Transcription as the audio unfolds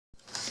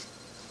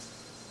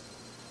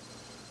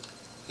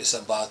It's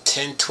about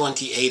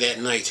 10:28 at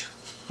night.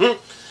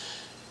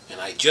 And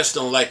I just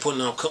don't like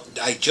putting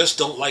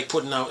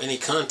out any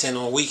content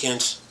on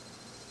weekends.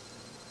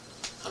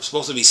 I'm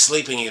supposed to be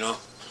sleeping, you know.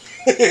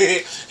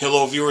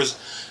 Hello viewers,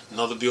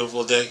 another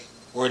beautiful day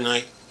or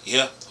night.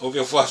 Yeah, hope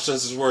your five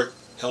senses work.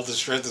 Health and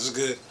strength is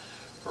good.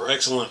 Or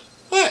excellent.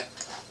 What?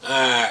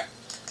 Alright.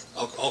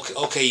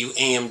 Okay, you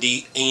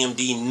AMD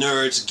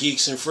nerds,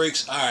 geeks, and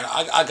freaks. Alright,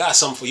 I got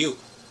something for you.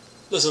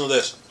 Listen to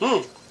this.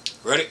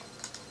 Ready? It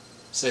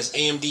says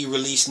AMD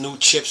released new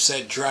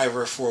chipset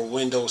driver for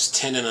Windows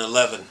 10 and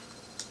 11.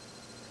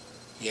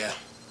 Yeah,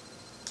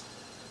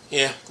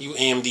 you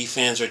AMD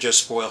fans are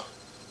just spoiled.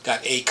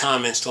 Got 8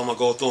 comments, so I'm gonna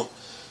go through them.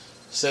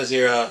 It says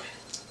here,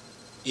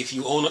 if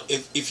you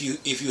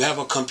have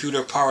a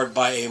computer powered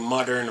by a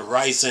modern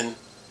Ryzen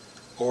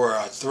or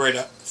a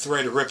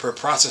Threadripper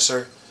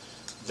processor,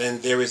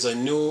 then there is a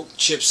new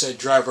chipset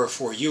driver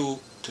for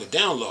you to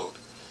download.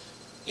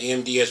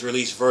 AMD has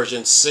released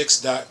version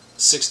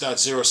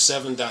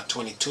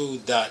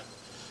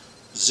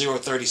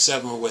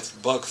 6.07.22.037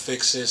 with bug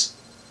fixes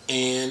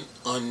and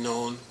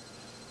unknown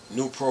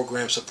new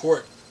program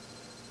support.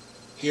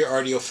 Here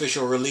are the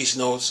official release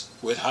notes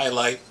with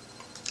highlight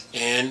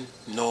and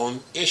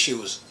known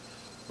issues.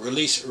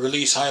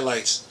 Release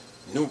highlights: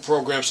 new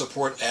program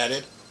support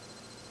added,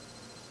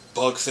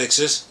 bug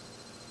fixes,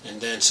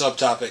 and then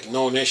subtopic: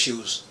 known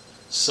issues.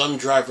 Some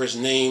drivers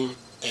name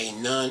a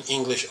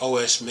non-English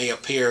OS may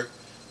appear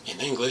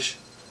in English.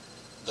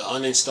 The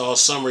uninstall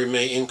summary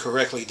may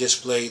incorrectly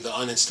display the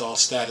uninstall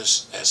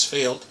status as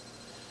failed.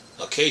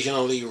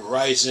 Occasionally,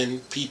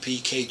 Ryzen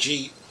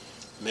PPKG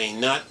may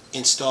not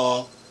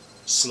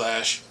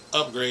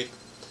install/upgrade.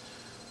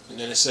 And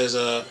then it says,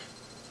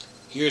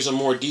 here's a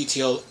more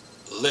detailed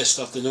list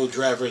of the new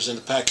drivers in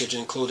the package,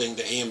 including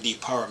the AMD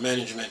Power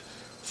Management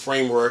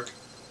Framework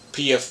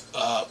PMF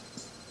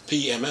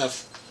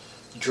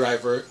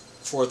driver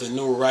for the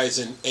new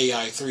Ryzen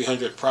AI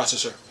 300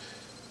 processor.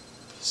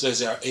 It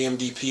says our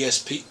AMD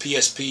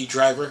PSP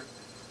driver,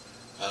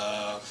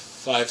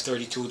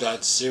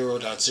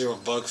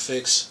 532.0.0 bug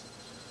fix,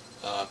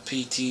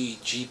 PT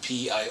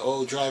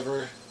GPIO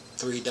driver,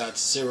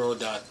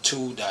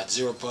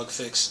 3.0.2.0 bug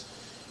fix,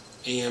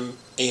 AMD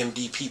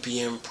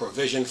PPM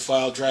provision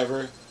file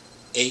driver,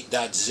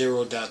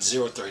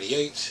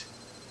 8.0.038,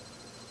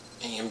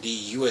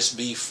 AMD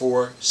USB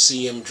 4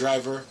 CM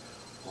driver,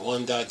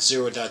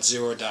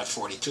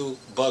 1.0.0.42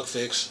 bug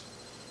fix.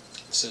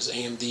 It says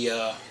AMD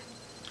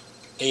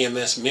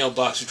AMS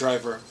mailbox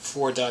driver,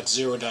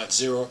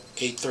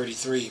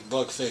 4.0.0.833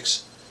 bug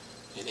fix,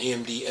 and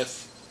AMD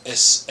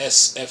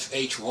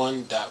SFH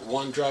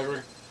 1.1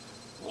 driver,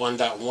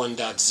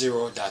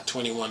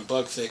 1.1.0.21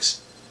 bug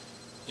fix,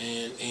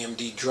 and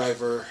AMD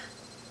driver,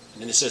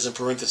 and then it says in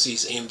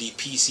parentheses AMD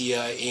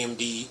PCI,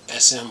 AMD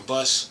SM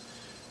bus,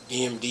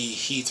 AMD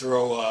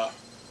Heathrow,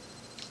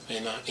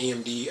 and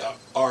AMD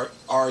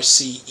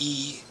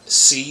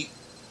RCEC,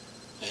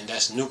 and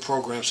that's new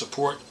program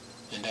support,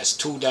 and that's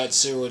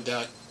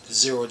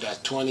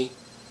 2.0.0.20,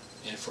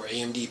 and for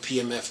AMD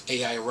PMF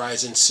AI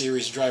Ryzen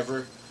series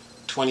driver,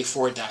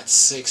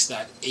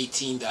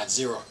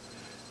 24.6.18.0,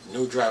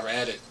 new driver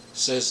added. It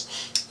says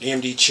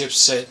AMD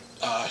chipset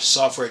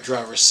software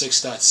driver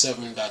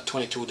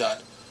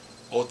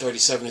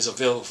 6.7.22.037 is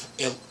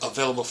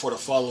available for the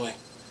following.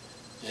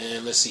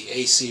 And let's see,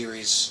 A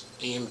series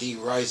AMD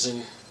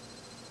Ryzen,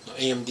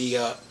 AMD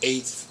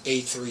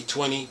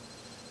A320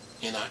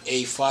 and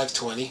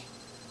A520,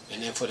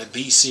 and then for the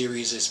B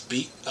series is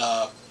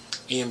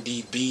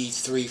AMD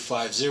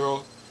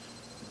B350,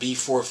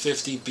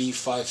 B450,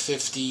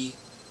 B550,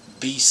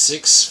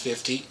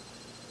 B650,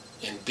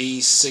 and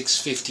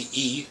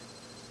B650E.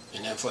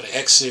 And then for the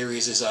X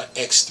series is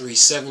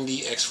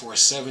X370,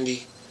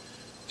 X470,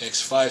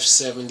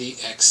 X570,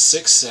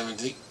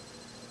 X670,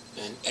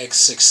 and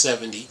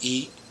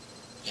X670E.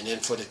 And then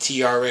for the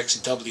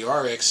TRX,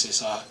 WRX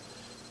is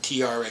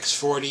TRX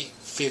 40,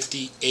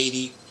 50,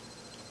 80,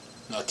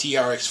 no,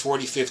 TRX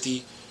 40,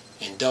 50,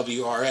 and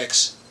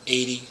WRX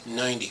 80,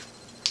 90.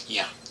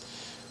 Yeah.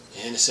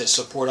 And it says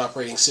support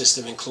operating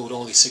system include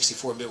only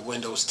 64-bit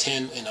Windows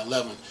 10 and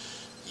 11.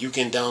 You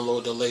can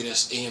download the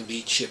latest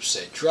AMD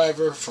chipset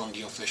driver from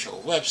the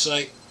official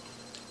website.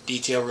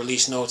 Detailed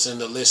release notes and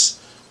the list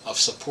of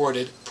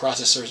supported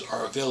processors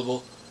are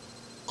available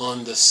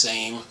on the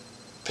same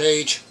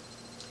page.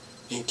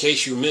 In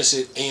case you miss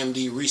it,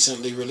 AMD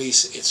recently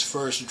released its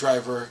first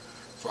driver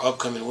for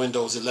upcoming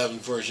Windows 11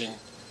 version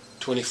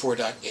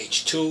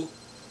 24.h2.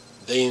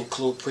 They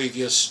include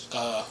previous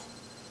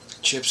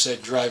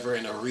chipset driver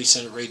and a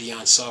recent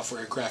Radeon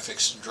software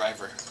graphics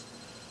driver.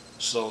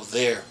 So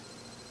there,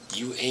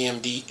 you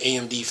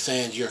AMD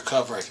fans, you're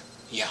covered.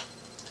 Yeah.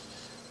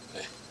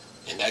 Okay.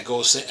 And that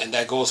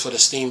goes for the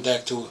Steam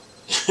Deck too.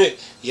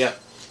 Yeah.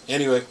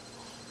 Anyway,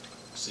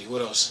 let's see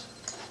what else.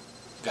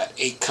 Got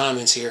 8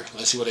 comments here.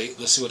 Let's see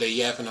what they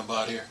yapping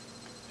about here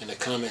in the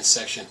comments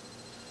section.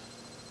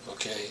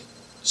 Okay.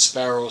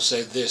 Sparrow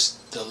said this: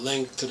 the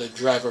link to the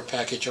driver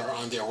package are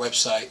on their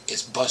website.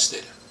 It's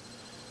busted.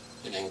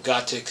 And then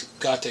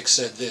Gothic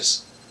said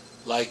this: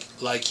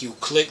 like you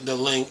click the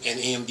link and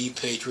AMD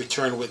page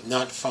return with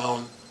not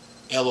found,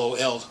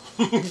 LOL.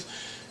 and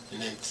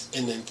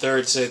then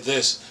third said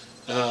this,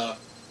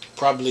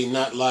 probably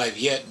not live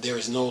yet. There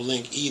is no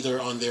link either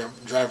on their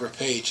driver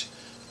page.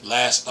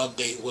 Last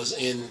update was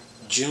in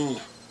June.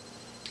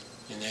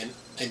 And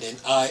then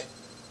I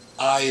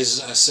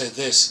said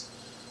this,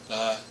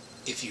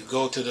 if you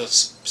go to the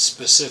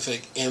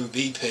specific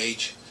MB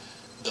page,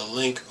 the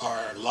link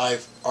are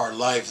live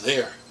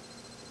there.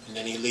 And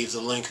then he leaves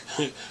the link.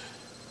 And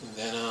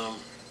then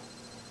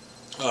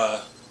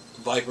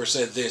Viper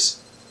said this,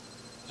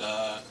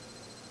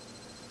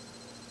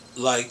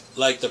 like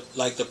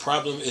the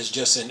problem is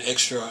just an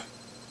extra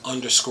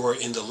underscore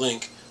in the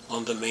link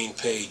on the main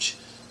page.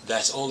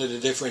 That's only the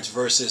difference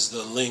versus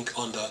the link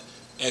on the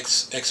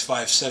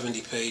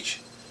X570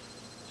 page.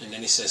 And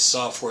then he says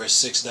software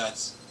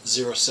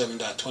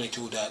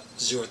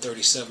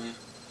 6.07.22.037,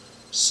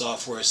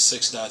 software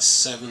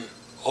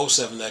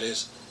 6.707, that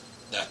is,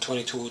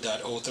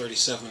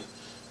 .22.037.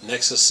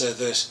 Nexus said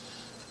this,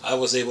 I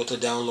was able to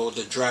download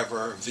the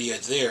driver via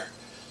there.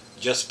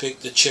 Just pick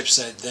the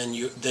chipset, then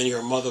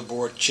your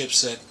motherboard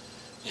chipset,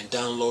 and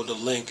download the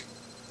link.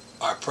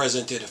 Are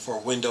presented for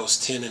Windows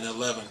 10 and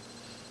 11.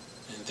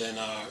 And then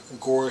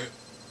Gore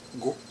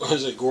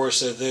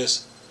said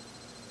this,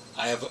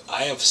 I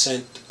have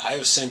sent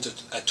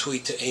a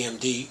tweet to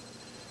AMD.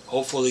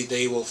 Hopefully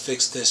they will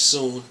fix this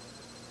soon.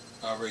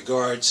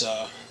 Regards.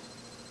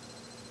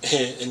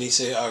 And he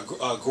said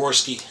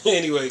Gorski.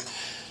 Anyway,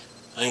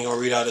 I ain't gonna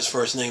read out his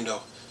first name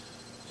though.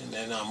 And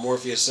then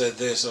Morpheus said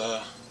this,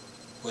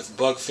 with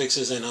bug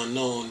fixes and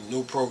unknown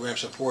new program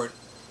support.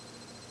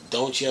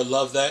 Don't you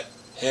love that?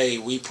 Hey,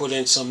 we put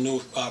in some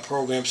new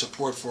program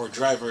support for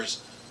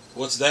drivers.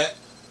 What's that?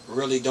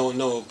 Really don't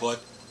know,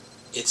 but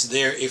it's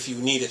there if you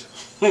need it.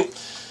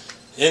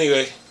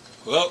 Anyway,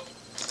 well,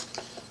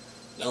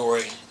 don't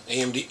worry.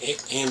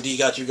 AMD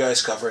got you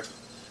guys covered.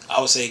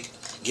 I would say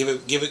I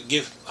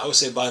would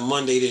say by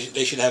Monday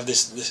they should have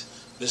this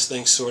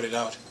thing sorted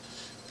out,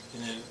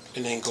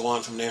 and then go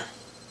on from there.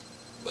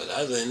 But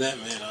other than that,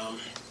 man,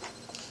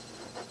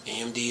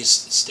 AMD is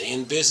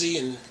staying busy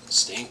and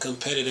staying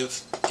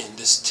competitive in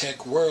this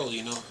tech world,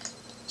 you know,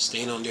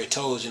 staying on their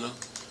toes, you know.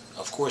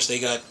 Of course, they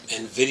got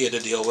Nvidia to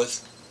deal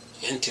with,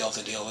 Intel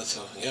to deal with,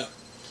 so yeah,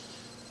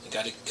 they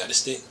gotta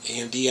stay.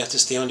 AMD has to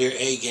stay on their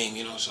A game,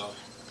 you know. So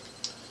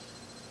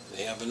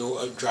they have a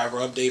new driver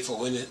update for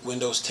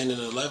Windows 10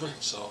 and 11.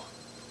 So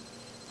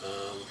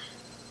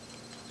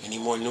any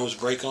more news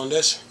break on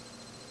this,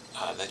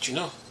 I'll let you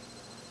know.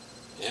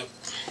 Yep.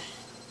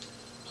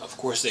 Of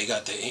course, they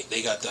got the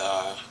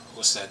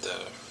what's that,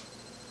 the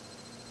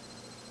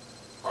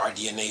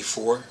RDNA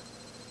 4,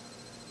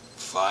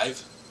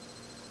 5,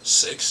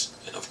 6,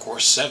 and of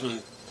course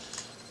 7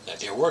 that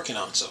they're working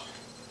on. So,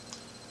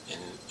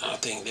 and I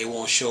think they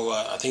won't show.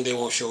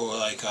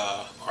 Like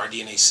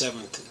RDNA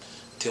 7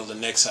 till the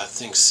next, I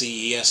think,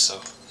 CES,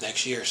 so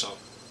next year. So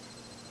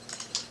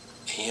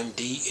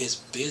AMD is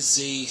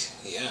busy,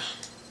 yeah,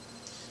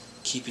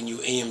 keeping you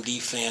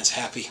AMD fans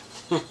happy.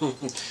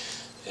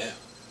 Yeah.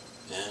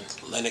 And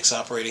Linux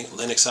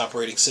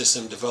operating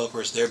system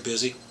developers, they're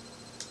busy.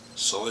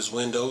 So is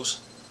Windows.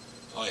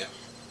 Oh yeah.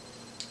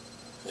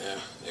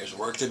 Yeah, there's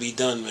work to be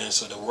done, man.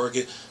 So the work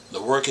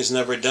is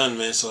never done,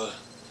 man. So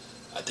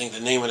I think the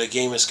name of the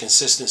game is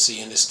consistency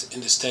in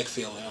this tech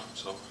field, you know.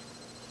 So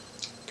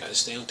gotta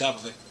stay on top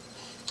of it.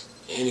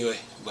 Anyway,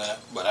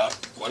 but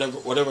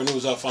whatever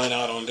news I'll find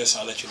out on this,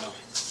 I'll let you know.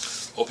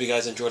 Hope you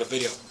guys enjoyed the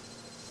video.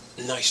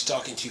 Nice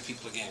talking to you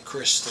people again.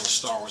 Chris, the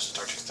Star Wars,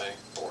 Star Trek thing,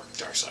 or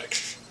Dark Side.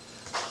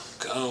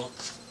 Go.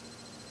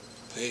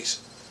 Peace.